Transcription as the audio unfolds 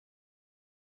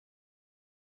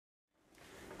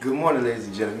Good morning, ladies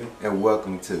and gentlemen, and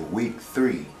welcome to week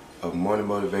 3 of Morning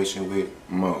Motivation with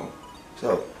Mo.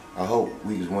 So, I hope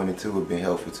weeks 1 and 2 have been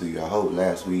helpful to you. I hope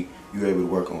last week you were able to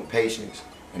work on patience,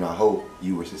 and I hope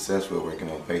you were successful at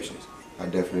working on patience. I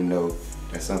definitely know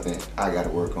that's something I got to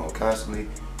work on constantly.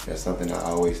 That's something I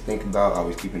always think about,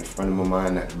 always keep in front of my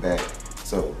mind, not the back.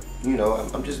 So,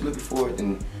 I'm just looking forward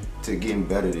to getting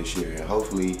better this year, and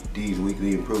hopefully these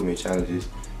weekly improvement challenges,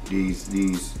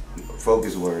 these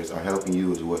focus words are helping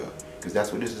you as well, because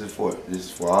that's what this is for. This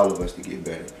is for all of us to get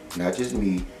better, not just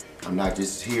me. I'm not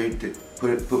just here to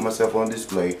put myself on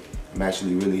display. I'm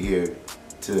actually really here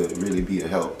to really be a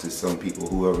help to some people,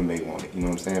 whoever may want it, you know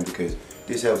what I'm saying, because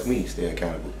this helps me stay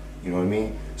accountable, you know what I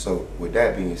mean. So with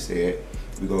that being said,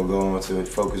 we're going to go on to the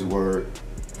focus word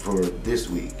for this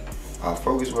week. Our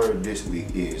focus word this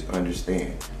week is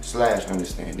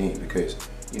understand/understanding, because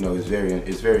it's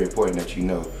very important that you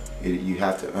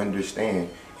have to understand,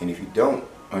 and if you don't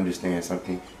understand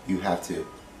something, you have to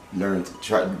learn to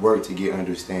try to work to get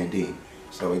understanding.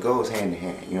 So it goes hand in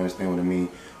hand, you understand what I mean?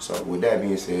 So with that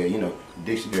being said,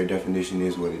 dictionary definition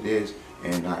is what it is,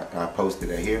 and I posted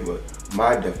that here, but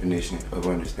my definition of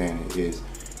understanding is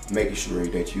making sure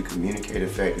that you communicate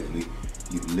effectively.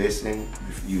 You listen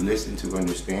to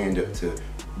understand, to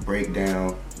break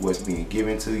down what's being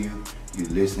given to you. You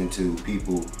listen to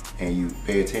people and you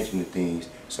pay attention to things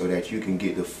so that you can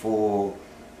get the full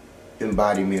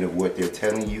embodiment of what they're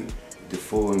telling you, the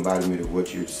full embodiment of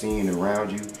what you're seeing around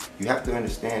you. You have to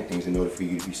understand things in order for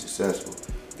you to be successful.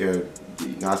 They're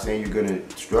not saying you're going to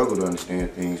struggle to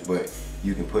understand things, but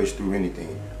you can push through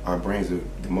anything. Our brains are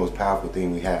the most powerful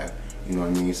thing we have, you know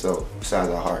what I mean? So besides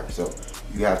our heart. So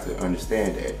you have to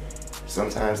understand that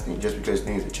sometimes just because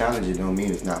things are challenging don't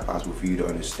mean it's not possible for you to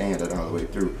understand it all the way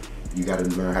through. You got to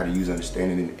learn how to use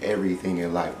understanding in everything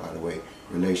in life, by the way.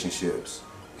 Relationships,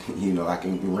 I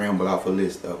can ramble off a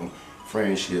list of them.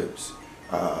 Friendships,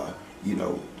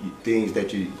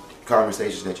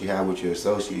 conversations that you have with your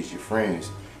associates, your friends,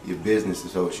 your business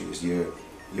associates, your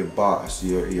boss,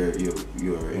 your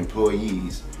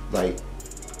employees, like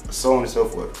so on and so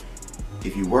forth.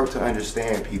 If you work to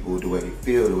understand people, the way they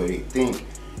feel, the way they think,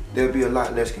 there'll be a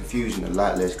lot less confusion, a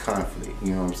lot less conflict,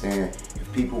 you know what I'm saying?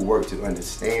 If people work to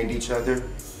understand each other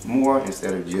more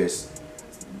instead of just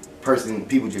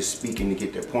people just speaking to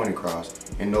get their point across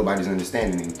and nobody's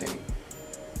understanding anything.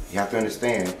 You have to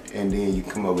understand, and then you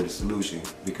come up with a solution,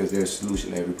 because there's a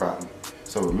solution to every problem.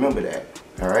 So remember that,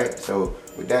 all right? So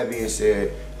with that being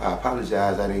said, I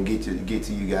apologize I didn't get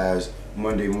to you guys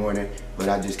Monday morning, but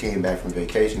I just came back from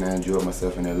vacation. I enjoyed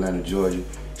myself in Atlanta, Georgia.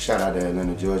 Shout out to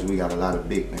Atlanta, Georgia. We got a lot of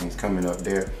big things coming up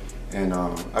there. And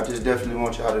I just definitely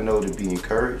want y'all to know to be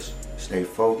encouraged, stay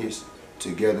focused.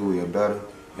 Together we are better.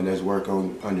 And let's work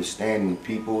on understanding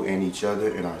people and each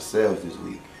other and ourselves this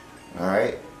week. All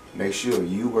right? Make sure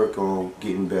you work on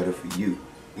getting better for you,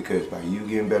 because by you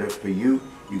getting better for you,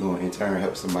 you're going to in turn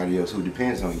help somebody else who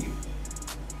depends on you.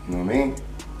 You know what I mean?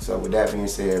 So with that being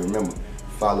said, remember,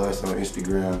 follow us on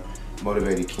Instagram,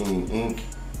 Motivated King Inc.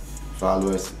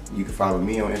 Follow us. You can follow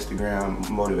me on Instagram,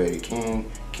 Motivated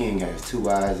King. King has 2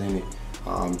 eyes in it.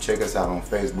 Check us out on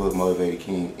Facebook, Motivated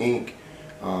King Inc.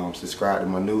 Subscribe to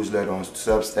my newsletter on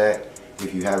Substack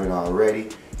if you haven't already.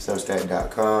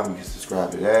 Substack.com. You can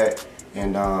subscribe to that.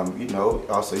 And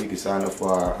also you can sign up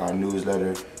for our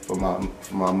newsletter, for my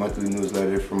monthly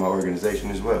newsletter from my organization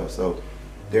as well. So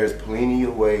there's plenty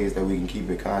of ways that we can keep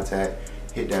in contact.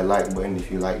 Hit that like button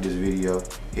if you like this video.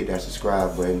 Hit that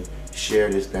subscribe button. Share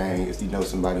this thing if you know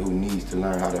somebody who needs to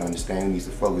learn how to understand, needs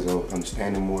to focus on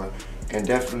understanding more. And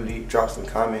definitely drop some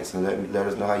comments and let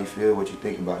us know how you feel, what you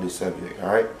think about this subject,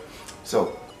 all right?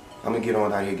 So I'm going to get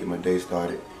on out here and get my day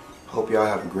started. Hope y'all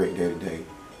have a great day today.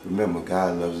 Remember,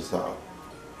 God loves us all.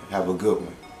 Have a good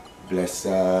one. Bless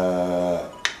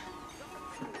up.